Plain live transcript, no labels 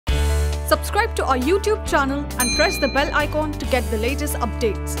Subscribe to our YouTube channel and press the bell icon to get the latest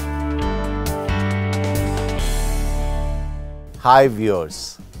updates. Hi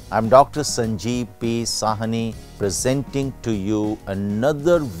viewers, I am Dr. Sanjeev P. Sahni presenting to you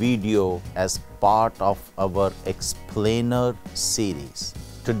another video as part of our Explainer series.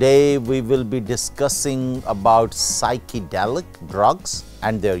 Today we will be discussing about psychedelic drugs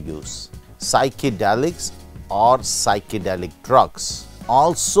and their use. Psychedelics or psychedelic drugs,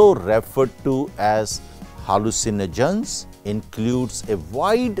 also referred to as hallucinogens, includes a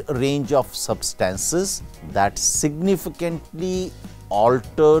wide range of substances that significantly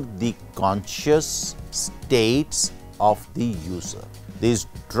alter the conscious states of the user. These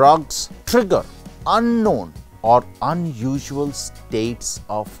drugs trigger unknown or unusual states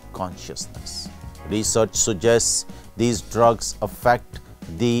of consciousness. Research suggests these drugs affect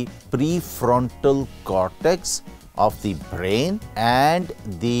the prefrontal cortex of the brain and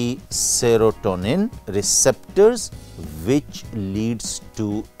the serotonin receptors, which leads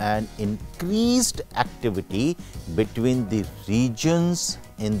to an increased activity between the regions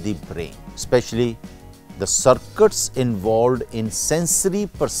in the brain, especially the circuits involved in sensory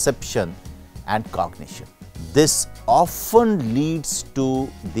perception and cognition. This often leads to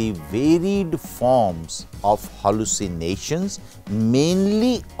the varied forms of hallucinations,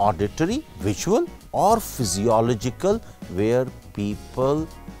 mainly auditory, visual, or physiological, where people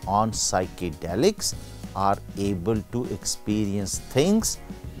on psychedelics are able to experience things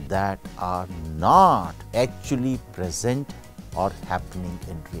that are not actually present or happening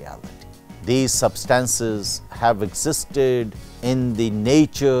in reality. These substances have existed in the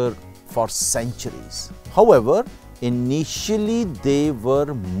nature for centuries. However, initially they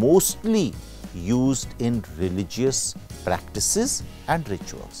were mostly used in religious practices and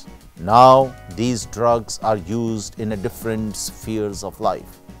rituals. Now, these drugs are used in different spheres of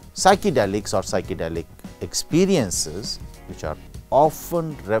life. Psychedelics or psychedelic experiences, which are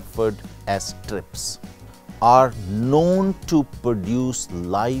often referred as trips, are known to produce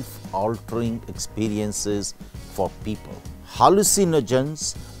life-altering experiences for people.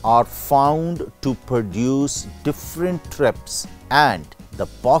 Hallucinogens are found to produce different trips, and the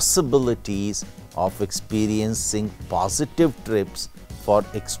possibilities of experiencing positive trips for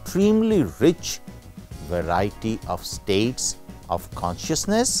extremely rich variety of states of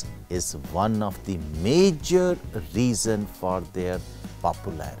consciousness is one of the major reasons for their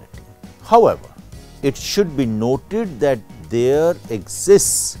popularity. However, it should be noted that there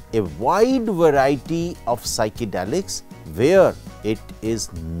exists a wide variety of psychedelics where it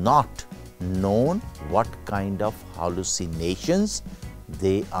is not known what kind of hallucinations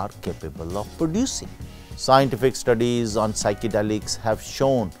they are capable of producing. Scientific studies on psychedelics have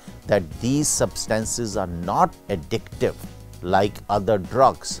shown that these substances are not addictive like other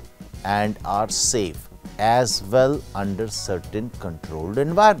drugs and are safe as well under certain controlled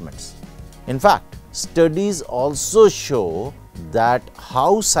environments. In fact, studies also show that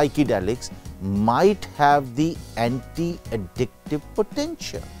how psychedelics might have the anti-addictive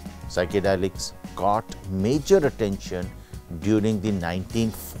potential. Psychedelics got major attention during the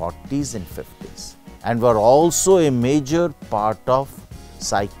 1940s and 50s and were also a major part of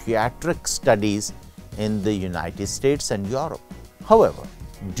psychiatric studies in the United States and Europe. However,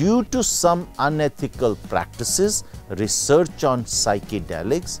 due to some unethical practices, research on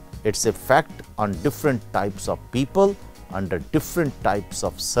psychedelics, its effect on different types of people under different types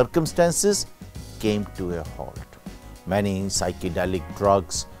of circumstances came to a halt. Many psychedelic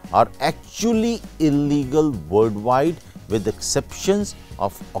drugs are actually illegal worldwide, with exceptions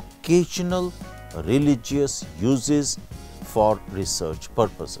of occasional religious uses for research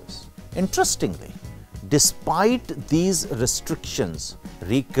purposes. Interestingly, despite these restrictions,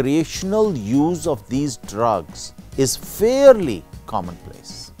 recreational use of these drugs is fairly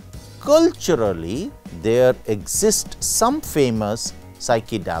commonplace. Culturally, there exist some famous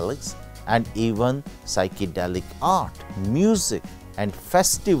psychedelics and even psychedelic art, music, and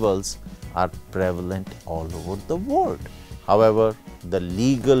festivals are prevalent all over the world. However, the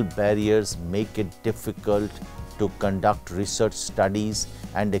legal barriers make it difficult to conduct research studies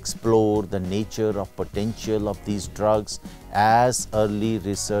and explore the nature of potential of these drugs, as early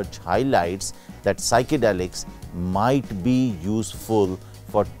research highlights that psychedelics might be useful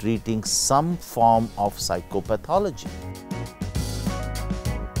for treating some form of psychopathology.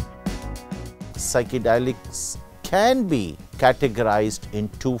 Psychedelics can be categorized in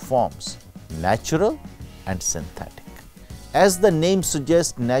two forms: natural and synthetic. As the name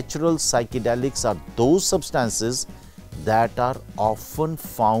suggests, natural psychedelics are those substances that are often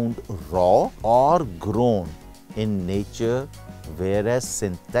found raw or grown in nature, whereas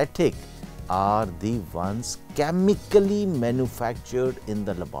synthetic are the ones chemically manufactured in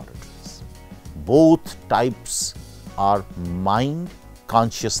the laboratories. Both types are mind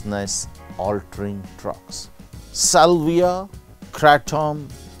consciousness altering drugs. Salvia, kratom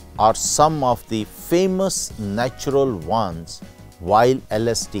are some of the famous natural ones, while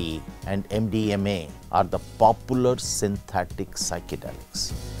LSD and MDMA are the popular synthetic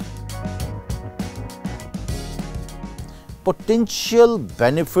psychedelics. Potential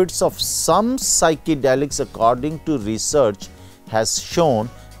benefits of some psychedelics, according to research, has shown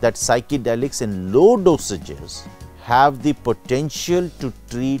that psychedelics in low dosages have the potential to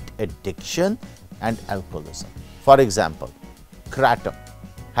treat addiction and alcoholism. For example, kratom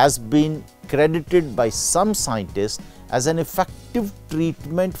has been credited by some scientists as an effective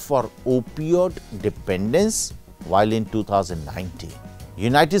treatment for opioid dependence, while in 2019,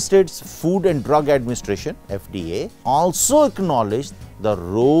 United States Food and Drug Administration (FDA) also acknowledged the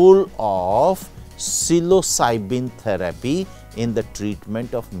role of psilocybin therapy in the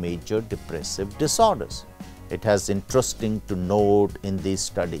treatment of major depressive disorders. It is interesting to note in these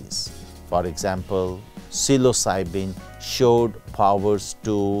studies, for example, psilocybin showed powers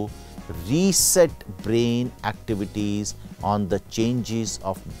to reset brain activities on the changes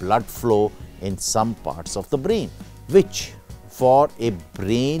of blood flow in some parts of the brain, which for a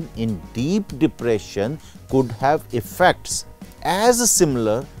brain in deep depression could have effects as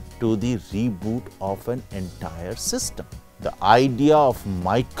similar to the reboot of an entire system. The idea of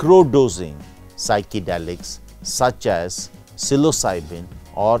microdosing psychedelics such as psilocybin,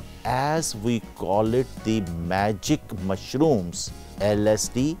 or as we call it, the magic mushrooms,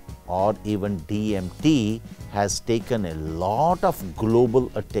 LSD or even DMT, has taken a lot of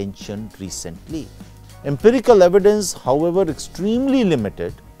global attention recently. Empirical evidence, however extremely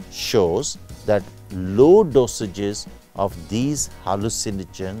limited, shows that low dosages of these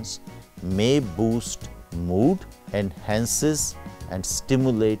hallucinogens may boost mood, enhances and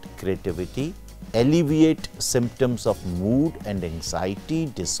stimulate creativity, alleviate symptoms of mood and anxiety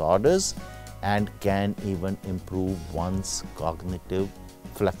disorders, and can even improve one's cognitive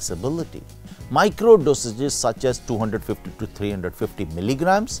flexibility. Micro dosages such as 250 to 350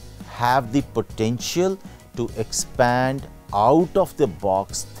 milligrams have the potential to expand out of the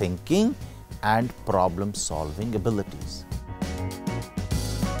box thinking and problem solving abilities.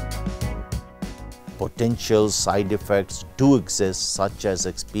 Potential side effects do exist, such as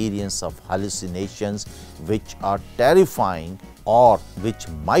experience of hallucinations which are terrifying or which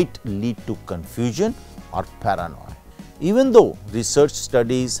might lead to confusion or paranoia. Even though research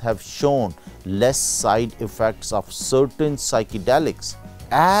studies have shown less side effects of certain psychedelics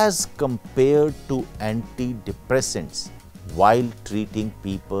as compared to antidepressants while treating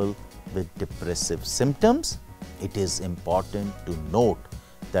people with depressive symptoms, it is important to note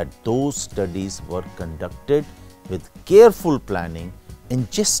that those studies were conducted with careful planning.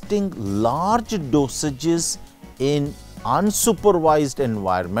 Ingesting large dosages in unsupervised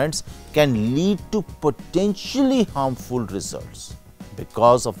environments can lead to potentially harmful results.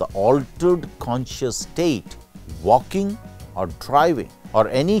 Because of the altered conscious state, walking or driving or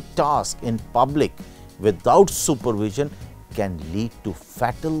any task in public without supervision can lead to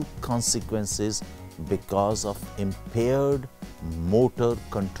fatal consequences because of impaired motor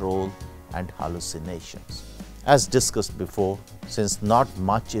control and hallucinations. As discussed before, since not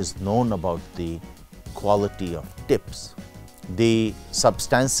much is known about the quality of tips, the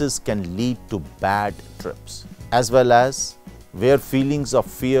substances can lead to bad trips, as well as where feelings of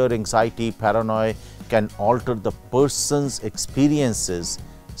fear, anxiety, paranoia can alter the person's experiences,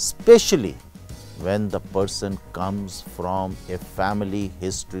 especially when the person comes from a family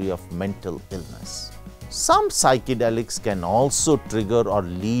history of mental illness. Some psychedelics can also trigger or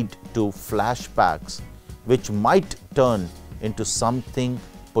lead to flashbacks, which might turn into something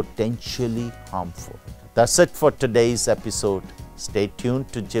potentially harmful. That's it for today's episode. Stay tuned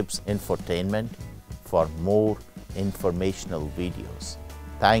to JIBS Infotainment for more informational videos.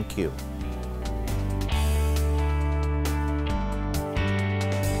 Thank you.